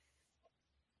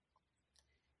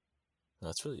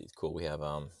 That's really cool. We have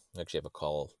we actually have a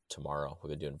call tomorrow.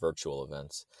 We've been doing virtual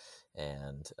events,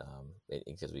 and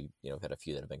because we had a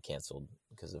few that have been canceled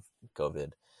because of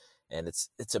COVID, and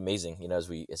it's amazing. As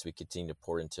we continue to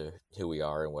pour into who we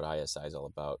are and what ISI is all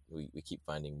about, we keep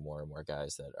finding more and more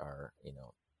guys that are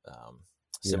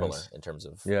similar Yes. in terms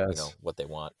of Yes. what they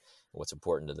want and what's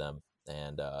important to them.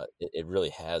 And it really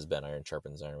has been iron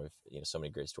sharpens iron. We've so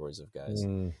many great stories of guys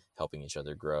Mm. helping each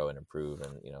other grow and improve,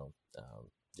 and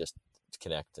just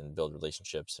connect and build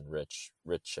relationships and rich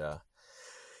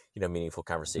meaningful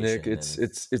conversation. Nick, it's And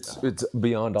it's it's it's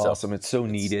beyond so awesome. It's so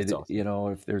it's needed.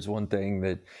 awesome. If there's one thing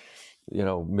that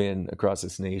men across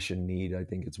this nation need, I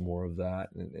think it's more of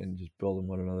that, and just building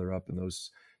one another up in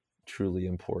those truly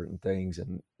important things.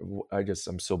 And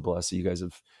I'm so blessed that you guys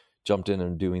have jumped in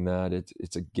and doing that.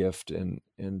 It's a gift, and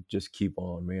just keep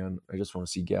on, man. I just want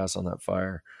to see gas on that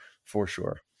fire, for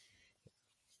sure.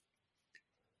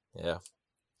 Yeah.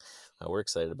 We're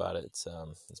excited about it.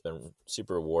 It's been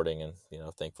super rewarding, and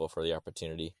thankful for the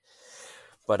opportunity.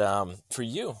 But for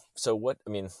you, so what? I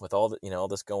mean, with all the all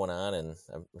this going on, and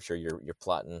I'm sure you're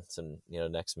plotting some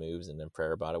next moves and in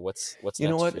prayer about it. What's You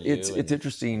know next what? for It's you it's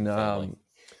interesting. and family?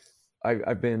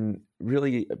 I've been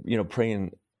really,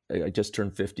 praying. I just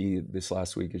turned 50 this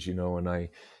last week, as you know, and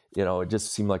it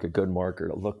just seemed like a good marker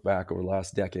to look back over the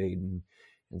last decade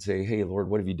and say, hey, Lord,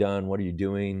 what have you done? What are you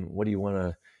doing? What do you want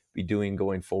to be doing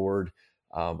going forward?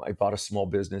 I bought a small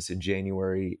business in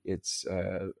January. It's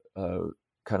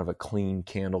kind of a clean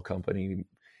candle company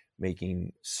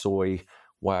making soy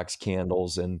wax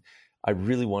candles, and I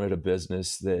really wanted a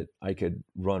business that I could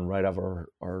run right out of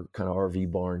our kind of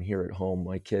RV barn here at home.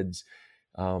 My kids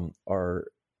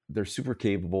they're super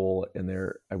capable, and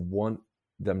I want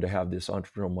them to have this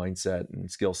entrepreneurial mindset and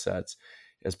skill sets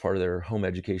as part of their home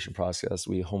education process.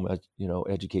 We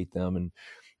educate them,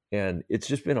 and it's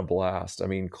just been a blast. I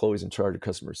mean, Chloe's in charge of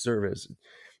customer service,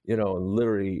 and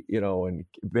literally, and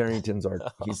Barrington's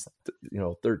he's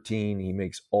 13. He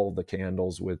makes all the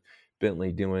candles with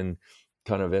Bentley doing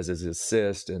kind of as his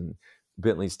assist, and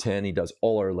Bentley's 10. He does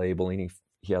all our labeling.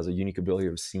 He has a unique ability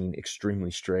of seeing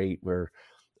extremely straight, where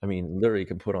I mean, literally, you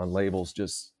can put on labels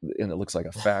and it looks like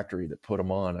a factory that put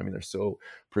them on. I mean, they're so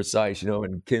precise,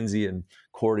 and Kinsey and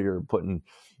Cordy are putting,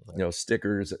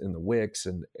 stickers in the wicks,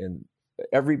 and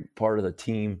every part of the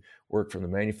team worked, from the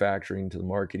manufacturing to the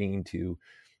marketing to,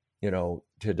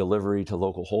 to delivery to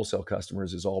local wholesale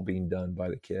customers, is all being done by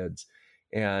the kids.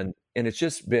 And it's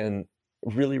just been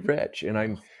really rich. And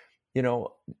I'm,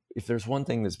 if there's one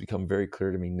thing that's become very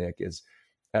clear to me, Nick, is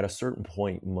at a certain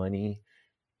point, money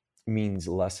means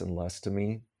less and less to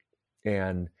me,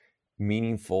 and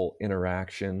meaningful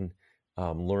interaction,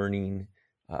 learning,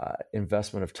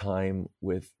 investment of time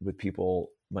with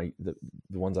people, the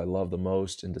ones I love the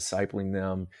most, and discipling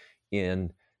them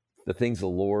in the things of the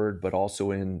Lord, but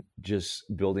also in just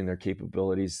building their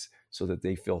capabilities so that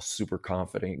they feel super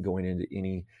confident going into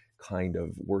any kind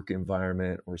of work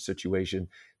environment or situation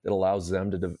that allows them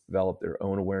to develop their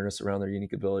own awareness around their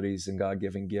unique abilities and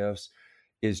God-given gifts,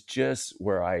 is just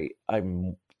where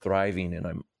I'm thriving,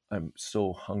 and I'm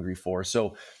so hungry for.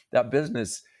 So that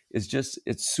business is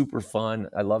it's super fun.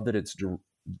 I love that it's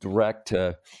direct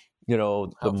to,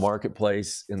 the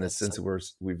marketplace, in the sense of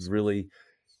we've really,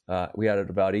 we had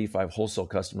about 85 wholesale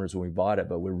customers when we bought it,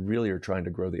 but we really are trying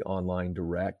to grow the online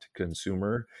direct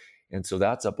consumer. And so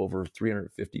that's up over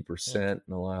 350% in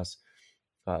the last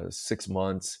 6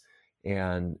 months.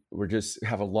 And we're just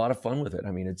have a lot of fun with it.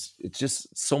 I mean, it's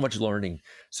just so much learning.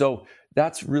 So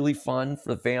that's really fun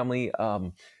for the family.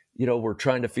 We're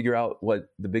trying to figure out what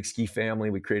the Big Ski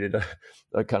family, we created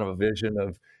a kind of a vision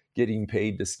of getting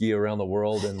paid to ski around the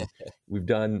world. And we've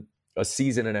done a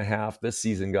season and a half. This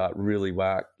season got really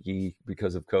wacky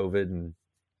because of COVID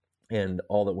and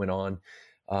all that went on.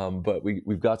 But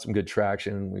we've got some good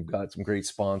traction. We've got some great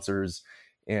sponsors,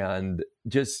 and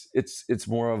just it's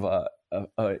more of a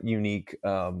unique,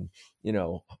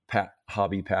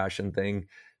 hobby passion thing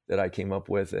that I came up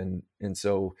with. And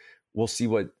so we'll see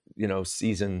what,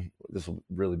 this will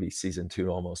really be season 2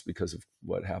 almost, because of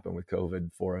what happened with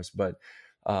COVID for us. But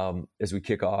as we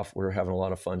kick off, we're having a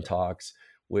lot of fun talks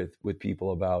with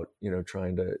people about,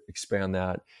 trying to expand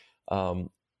that.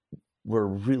 We're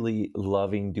really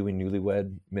loving doing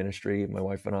newlywed ministry. My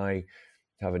wife and I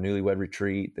have a newlywed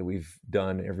retreat that we've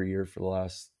done every year for the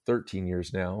last 13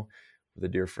 years now, with a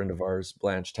dear friend of ours,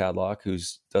 Blanche Tadlock, who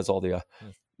does all the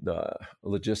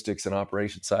logistics and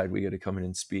operation side. We get to come in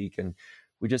and speak, and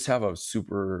we just have a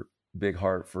super big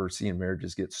heart for seeing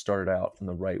marriages get started out in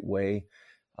the right way,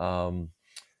 and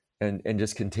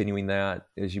just continuing that.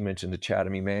 As you mentioned, the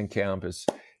Academy Man Camp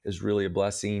is really a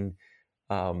blessing.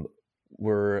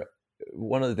 We're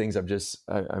one of the things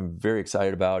I'm very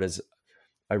excited about is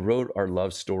I wrote our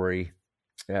love story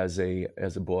as a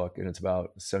book, and it's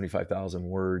about 75,000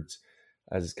 words,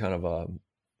 as kind of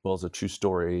it's a true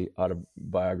story,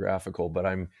 autobiographical, but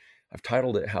I've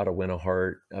titled it How to Win a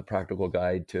Heart, a practical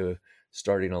guide to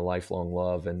starting a lifelong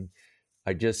love. And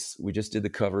we just did the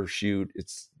cover shoot.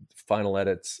 It's final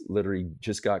edits literally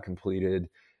just got completed,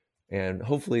 and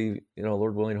hopefully,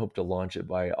 Lord willing, hope to launch it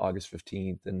by August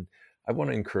 15th. And I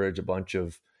want to encourage a bunch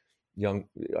of I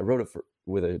wrote it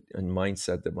with a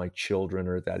mindset that my children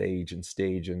are at that age and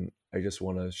stage, and I just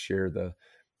want to share the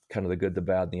kind of the good, the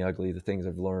bad, and the ugly, the things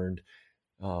I've learned,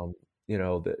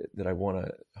 that I want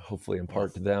to hopefully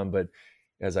impart to them. But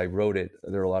as I wrote it,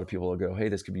 there are a lot of people that go, hey,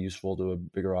 this could be useful to a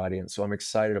bigger audience. So I'm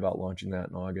excited about launching that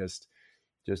in August,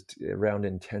 just around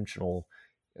intentional,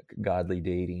 godly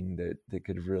dating that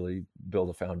could really build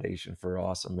a foundation for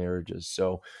awesome marriages.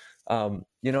 So,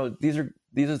 these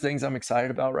are things I'm excited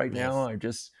about right now. I'm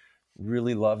just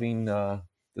really loving the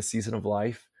season of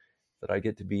life that I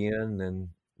get to be in, and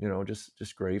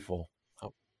just grateful.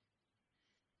 Oh.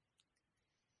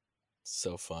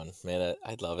 So fun, man.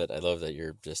 I love it. I love that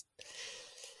you're just,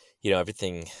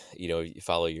 everything, you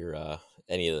follow your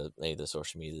any of the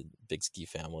social media, the Big Ski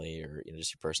family, or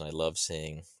just your person. I love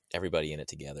seeing everybody in it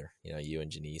together. You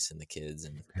and Janice and the kids,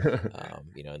 and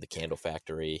in the candle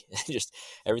factory, just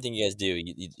everything you guys do.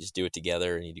 You just do it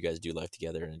together, and you guys do life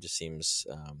together, and it just seems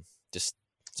just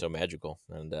so magical.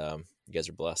 And you guys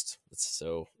are blessed. It's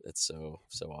so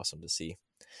awesome to see,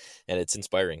 and it's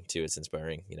inspiring too. It's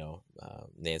inspiring,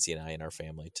 Nancy and I and our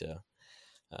family to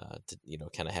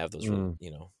kind of have those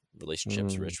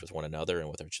relationships rich with one another and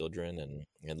with our children,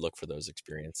 and look for those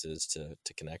experiences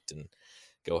to connect and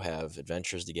go have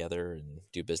adventures together and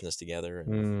do business together,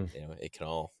 and it can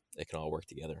all work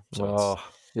together. So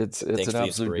it's an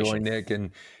absolute joy, Nick.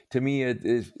 And to me,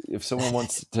 if someone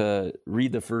wants to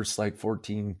read the first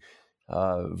 14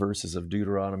 verses of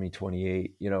Deuteronomy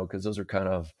 28, because those are kind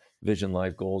of Vision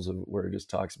Life Goals, where it just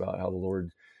talks about how the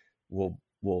Lord will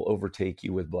overtake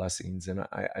you with blessings. And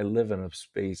I live in a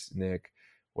space, Nick,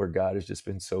 where God has just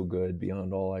been so good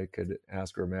beyond all I could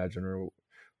ask or imagine, or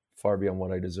far beyond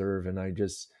what I deserve. And I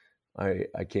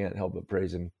can't help but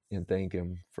praise him and thank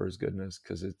him for his goodness,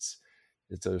 because it's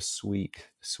a sweet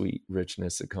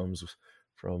richness that comes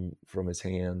from his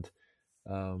hand.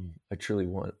 I truly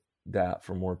want that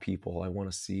for more people. I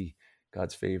want to see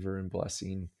God's favor and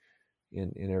blessing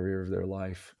in every area of their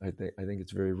life. I think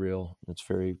it's very real. It's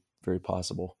very, very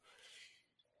possible.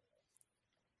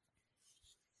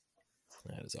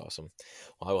 That is awesome.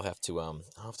 Well, I will have to I'll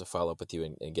have to follow up with you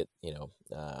and get,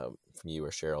 from you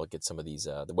or Cheryl, get some of these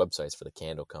the websites for the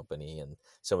candle company and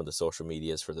some of the social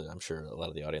medias for I'm sure a lot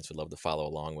of the audience would love to follow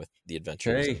along with the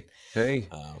adventures. Hey,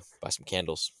 buy some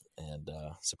candles and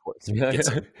support. Get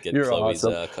You're Chloe's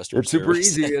awesome. customer It's super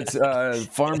service. easy. It's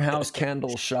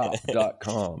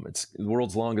farmhousecandleshop.com. It's the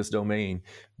world's longest domain,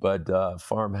 but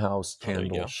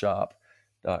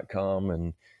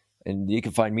farmhousecandleshop.com. And you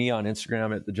can find me on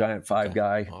Instagram at the Giant Five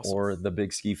Guy, awesome. or the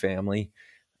Big Ski Family.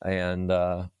 And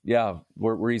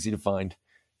we're easy to find,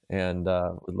 and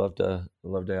would love to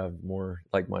have more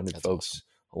like-minded folks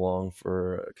along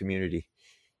for a community.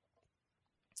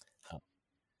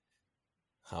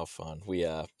 How fun. We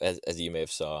as you may have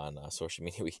saw on social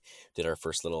media, we did our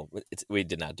first little, we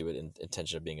did not do it in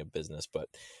intention of being a business, but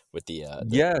with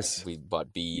yes, we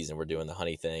bought bees and we're doing the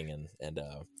honey thing, and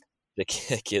the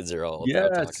kids are all now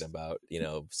talking about,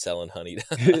 selling honey to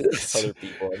other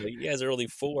people. I'm like, you guys are only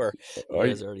 4. You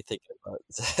guys are already thinking about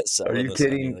selling. Are you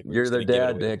kidding? Like, you're their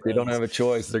dad, Nick. They don't have a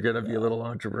choice. They're going to be a little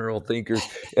entrepreneurial thinkers.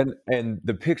 And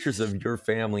the pictures of your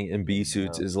family in bee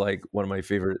suits is like one of my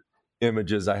favorite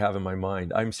images I have in my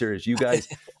mind. I'm serious. You guys,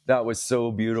 that was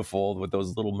so beautiful with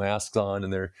those little masks on,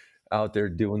 and they're out there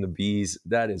doing the bees.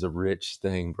 That is a rich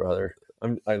thing, brother.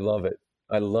 I love it.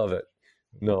 I love it.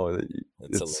 No,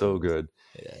 it's so good.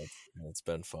 Yeah, it's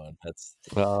been fun. That's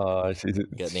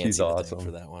she's awesome.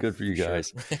 For that one. Good for you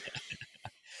guys. Sure.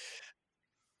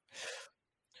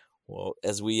 Well,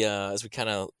 as we kind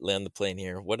of land the plane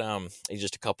here, what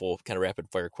just a couple kind of rapid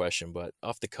fire question, but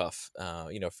off the cuff,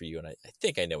 for you, and I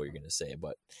think I know what you're going to say,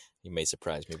 but you may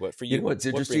surprise me. But for you, what's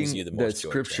interesting? Brings you the most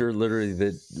scripture literally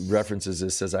that references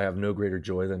this says, "I have no greater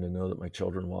joy than to know that my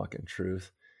children walk in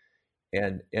truth."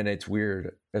 And it's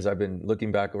weird, as I've been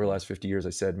looking back over the last 50 years, I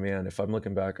said, man, if I'm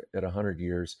looking back at 100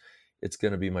 years, it's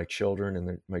going to be my children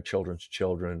and my children's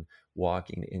children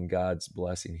walking in God's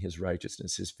blessing, his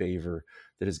righteousness, his favor.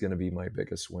 That is going to be my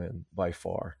biggest win by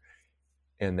far.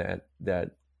 And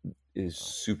that is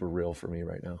super real for me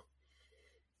right now.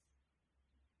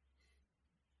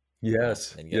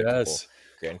 Yes. And you got a couple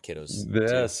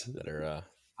grandkiddos that are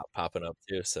popping up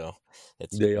too. So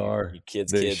they are.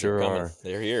 Kids sure are coming. Are.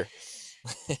 They're here.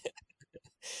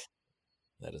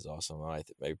 That is awesome. I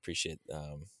appreciate.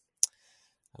 I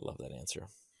love that answer.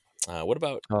 What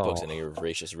about books? I know you're a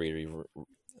voracious reader. You've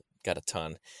got a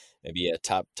ton. Maybe a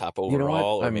top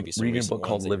overall, or maybe some reading a book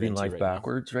called ones Living Life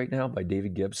Backwards right now by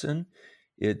David Gibson.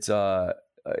 It's a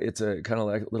kind of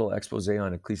like little expose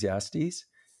on Ecclesiastes,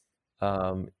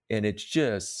 and it's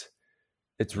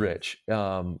rich.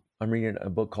 I'm reading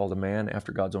a book called A Man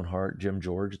After God's Own Heart, Jim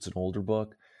George. It's an older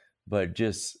book, but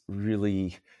just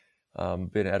really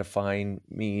been edifying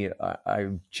me. I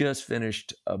just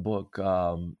finished a book,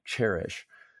 Cherish,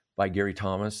 by Gary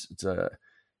Thomas. It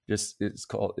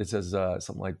says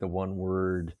something like the one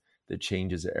word that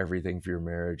changes everything for your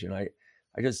marriage. And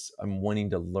I'm wanting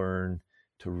to learn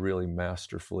to really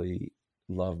masterfully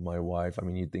love my wife. I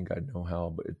mean, you'd think I'd know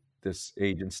how, but at this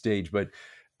age and stage, but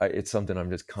it's something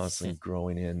I'm just constantly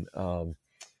growing in, on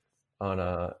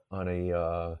a kind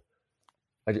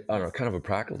of a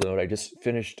practical note. I just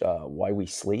finished Why We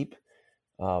Sleep.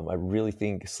 I really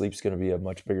think sleep's going to be a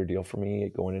much bigger deal for me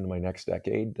going into my next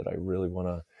decade, that I really want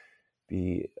to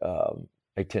be,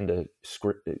 I tend to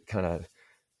kind of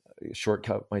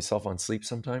shortcut myself on sleep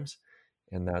sometimes.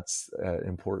 And that's an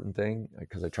important thing,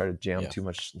 because I try to jam too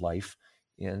much life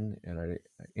in. And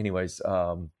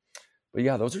but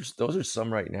yeah, those are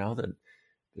some right now that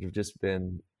have just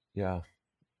been, kind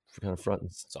of front.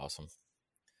 That's awesome.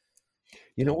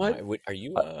 You know what? Are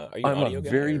you I'm a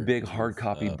very big hard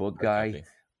copy book guy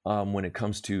when it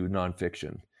comes to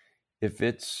nonfiction. If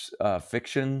it's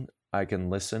fiction, I can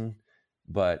listen,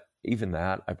 but even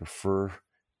that, I prefer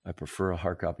a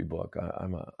hard copy book.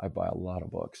 I buy a lot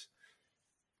of books.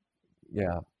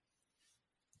 Yeah.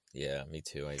 Yeah, me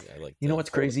too. I like. You know what's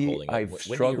crazy? I've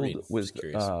struggled with.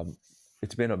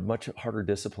 It's been a much harder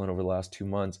discipline over the last 2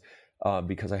 months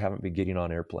because I haven't been getting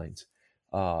on airplanes.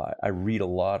 I read a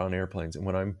lot on airplanes, and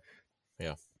when I'm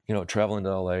traveling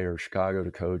to LA or Chicago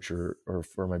to coach or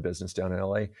for my business down in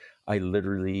LA, I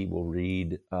literally will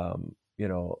read,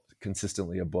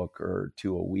 consistently a book or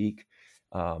two a week,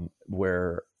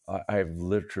 where I've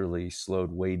literally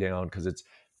slowed way down because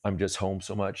I'm just home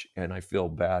so much and I feel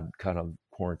bad kind of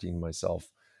quarantining myself.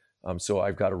 So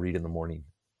I've got to read in the morning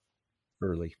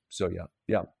early. So yep.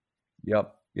 Yep.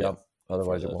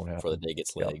 Otherwise it won't Before the happen. day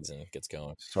gets legs and gets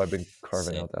going. So I've been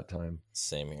carving out that time.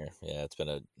 Same here. Yeah,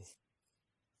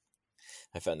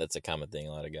 I found that's a common thing.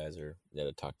 A lot of guys that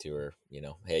I talk to are,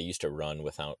 hey, I used to run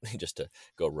without just to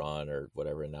go run or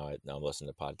whatever. And now I'm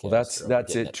listening to podcasts. Well,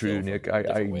 that's it. True, Nick.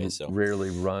 I rarely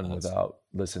run without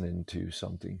listening to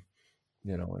something,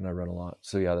 and I run a lot.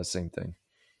 So yeah, the same thing.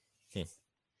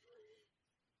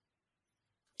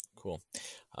 Cool.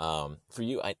 For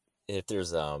you, if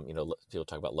there's, people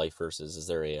talk about life verses, is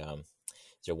there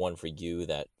one for you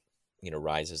that,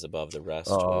 rises above the rest,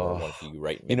 or one for you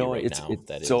right now?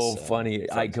 It's so funny.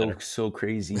 I go so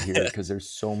crazy here because there's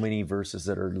so many verses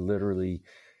that are literally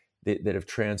that have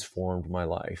transformed my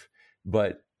life.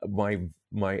 But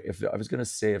if I was going to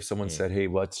say, if someone said, "Hey,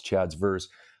 what's Chad's verse?"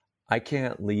 I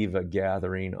can't leave a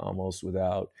gathering almost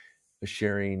without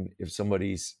sharing. If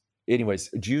somebody's, anyways,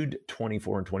 Jude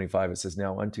 24 and 25, it says,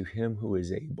 "Now unto him who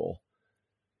is able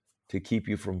to keep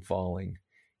you from falling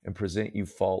and present you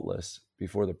faultless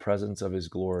before the presence of his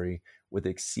glory with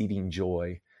exceeding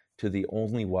joy, to the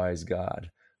only wise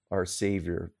God, our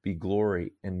Savior, be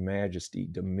glory and majesty,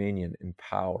 dominion and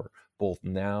power, both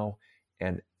now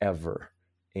and ever.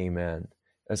 Amen."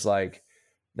 It's like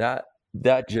that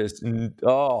just,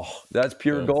 that's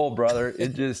pure gold, brother.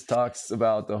 It just talks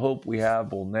about the hope we have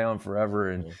both now and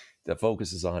forever, and that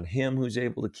focuses on him who's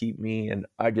able to keep me. And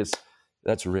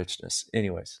that's richness.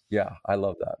 Anyways, yeah, I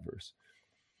love that verse.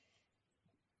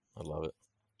 I love it.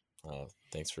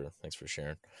 Thanks for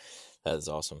sharing. That is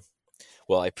awesome.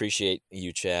 Well, I appreciate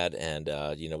you, Chad, and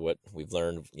what we've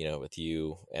learned, with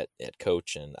you at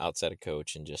Coach and outside of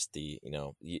Coach, and just the,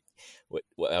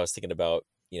 what I was thinking about,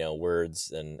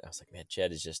 words, and I was like, man,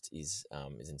 Chad is he's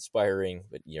inspiring,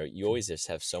 but you always just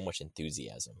have so much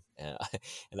enthusiasm, and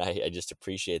I just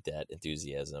appreciate that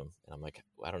enthusiasm. And I'm like,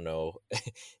 I don't know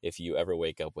if you ever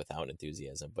wake up without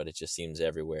enthusiasm, but it just seems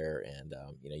everywhere, and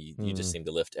you just seem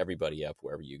to lift everybody up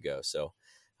wherever you go. So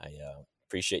I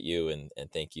appreciate you and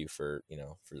thank you for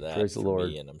that. Praise the Lord.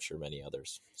 Me, and I'm sure many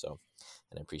others. So,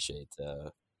 and I appreciate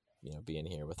being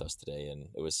here with us today. And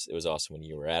it was awesome when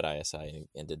you were at ISI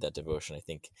and did that devotion. I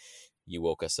think you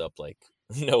woke us up like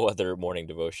no other morning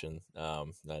devotion,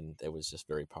 and it was just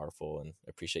very powerful. And I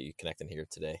appreciate you connecting here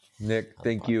today. Nick,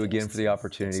 thank you again for the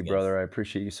opportunity, brother. I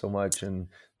appreciate you so much, and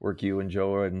work you and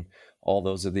Joe and all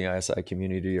those of the ISI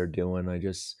community are doing.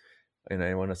 And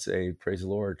I want to say, praise the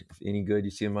Lord. If any good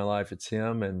you see in my life, it's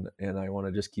him. And I want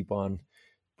to just keep on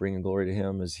bringing glory to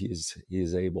him as he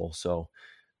is able. So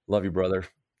love you, brother.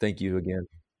 Thank you again.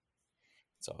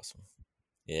 It's awesome.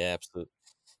 Yeah, absolutely.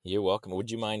 You're welcome.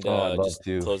 Would you mind just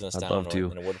closing us down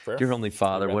in a word of prayer? Dear Heavenly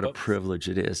Father, what a privilege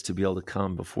it is to be able to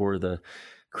come before the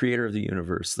creator of the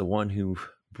universe, the one who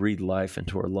breathed life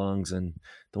into our lungs, and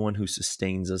the one who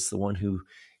sustains us, the one who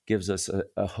gives us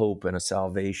a hope and a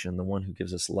salvation, the one who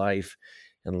gives us life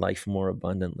and life more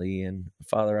abundantly. And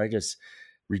Father, I just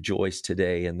rejoice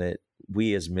today in that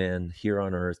we as men here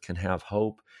on earth can have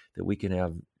hope, that we can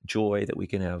have joy, that we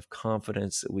can have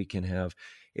confidence, that we can have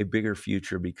a bigger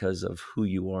future because of who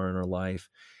you are in our life,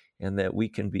 and that we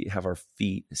can have our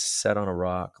feet set on a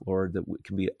rock, Lord, that we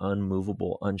can be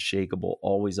unmovable, unshakable,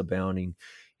 always abounding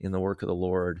in the work of the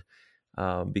Lord.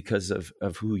 Because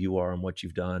of who you are and what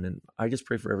you've done. And I just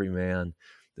pray for every man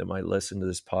that might listen to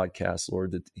this podcast,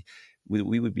 Lord, that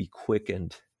we would be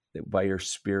quickened by your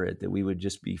Spirit, that we would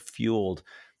just be fueled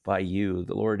by you.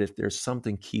 The Lord, if there's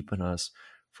something keeping us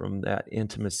from that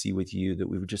intimacy with you, that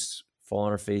we would just fall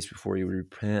on our face before you,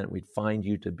 repent, we'd find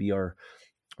you to be our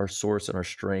source and our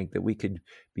strength, that we could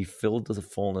be filled to the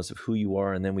fullness of who you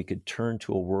are, and then we could turn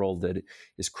to a world that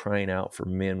is crying out for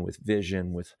men with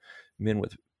vision, with men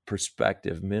with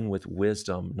perspective, men with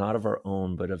wisdom, not of our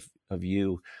own, but of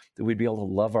you, that we'd be able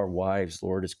to love our wives,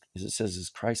 Lord, as it says, as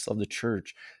Christ loved the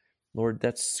church. Lord,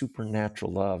 that's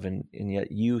supernatural love, and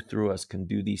yet you through us can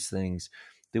do these things,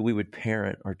 that we would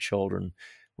parent our children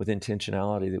with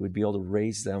intentionality, that we'd be able to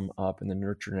raise them up in the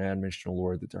nurture and admonition of the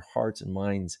Lord, that their hearts and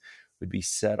minds would be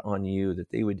set on you, that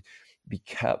they would be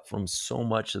kept from so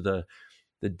much of the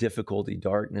difficulty,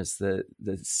 darkness, the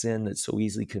sin that so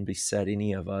easily can beset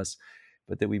any of us,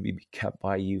 but that we be kept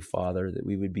by you, Father, that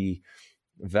we would be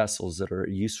vessels that are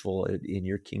useful in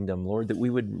your kingdom, Lord, that we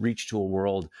would reach to a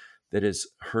world that is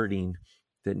hurting,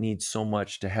 that needs so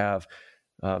much to have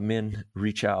men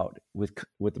reach out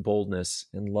with boldness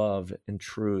and love and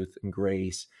truth and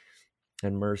grace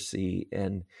and mercy,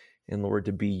 and Lord,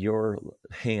 to be your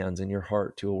hands and your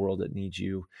heart to a world that needs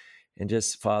you. And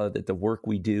just, Father, that the work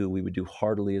we would do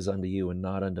heartily as unto you and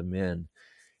not unto men.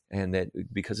 And that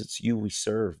because it's you we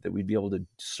serve, that we'd be able to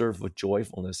serve with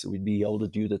joyfulness, that we'd be able to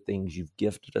do the things you've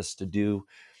gifted us to do,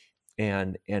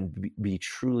 and be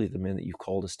truly the men that you've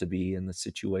called us to be in the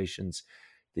situations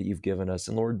that you've given us.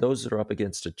 And Lord, those that are up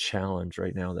against a challenge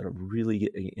right now, that are really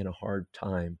in a hard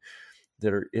time,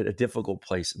 that are at a difficult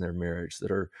place in their marriage,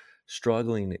 that are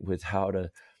struggling with how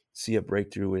to see a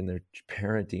breakthrough in their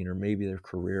parenting or maybe their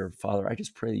career, Father, I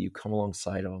just pray that you come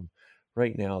alongside of them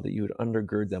right now, that you would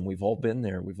undergird them. We've all been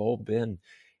there. We've all been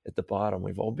at the bottom.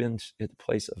 We've all been at the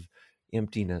place of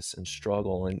emptiness and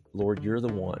struggle. And Lord, you're the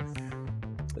one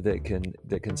that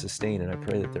can sustain. And I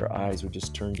pray that their eyes would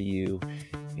just turn to you,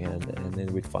 and then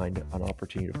we'd find an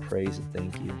opportunity to praise and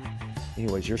thank you.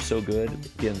 Anyways, you're so good.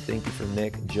 Again, thank you for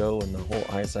Nick, Joe, and the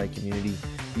whole ISI community.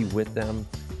 Be with them.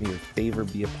 May your favor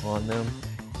be upon them.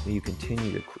 May you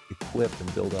continue to equip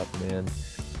and build up men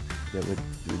that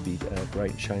would be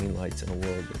bright, shining lights in a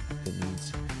world that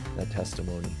needs that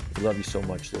testimony. We love you so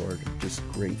much, Lord. I'm just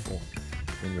grateful.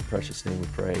 In your precious name we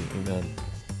pray. Amen.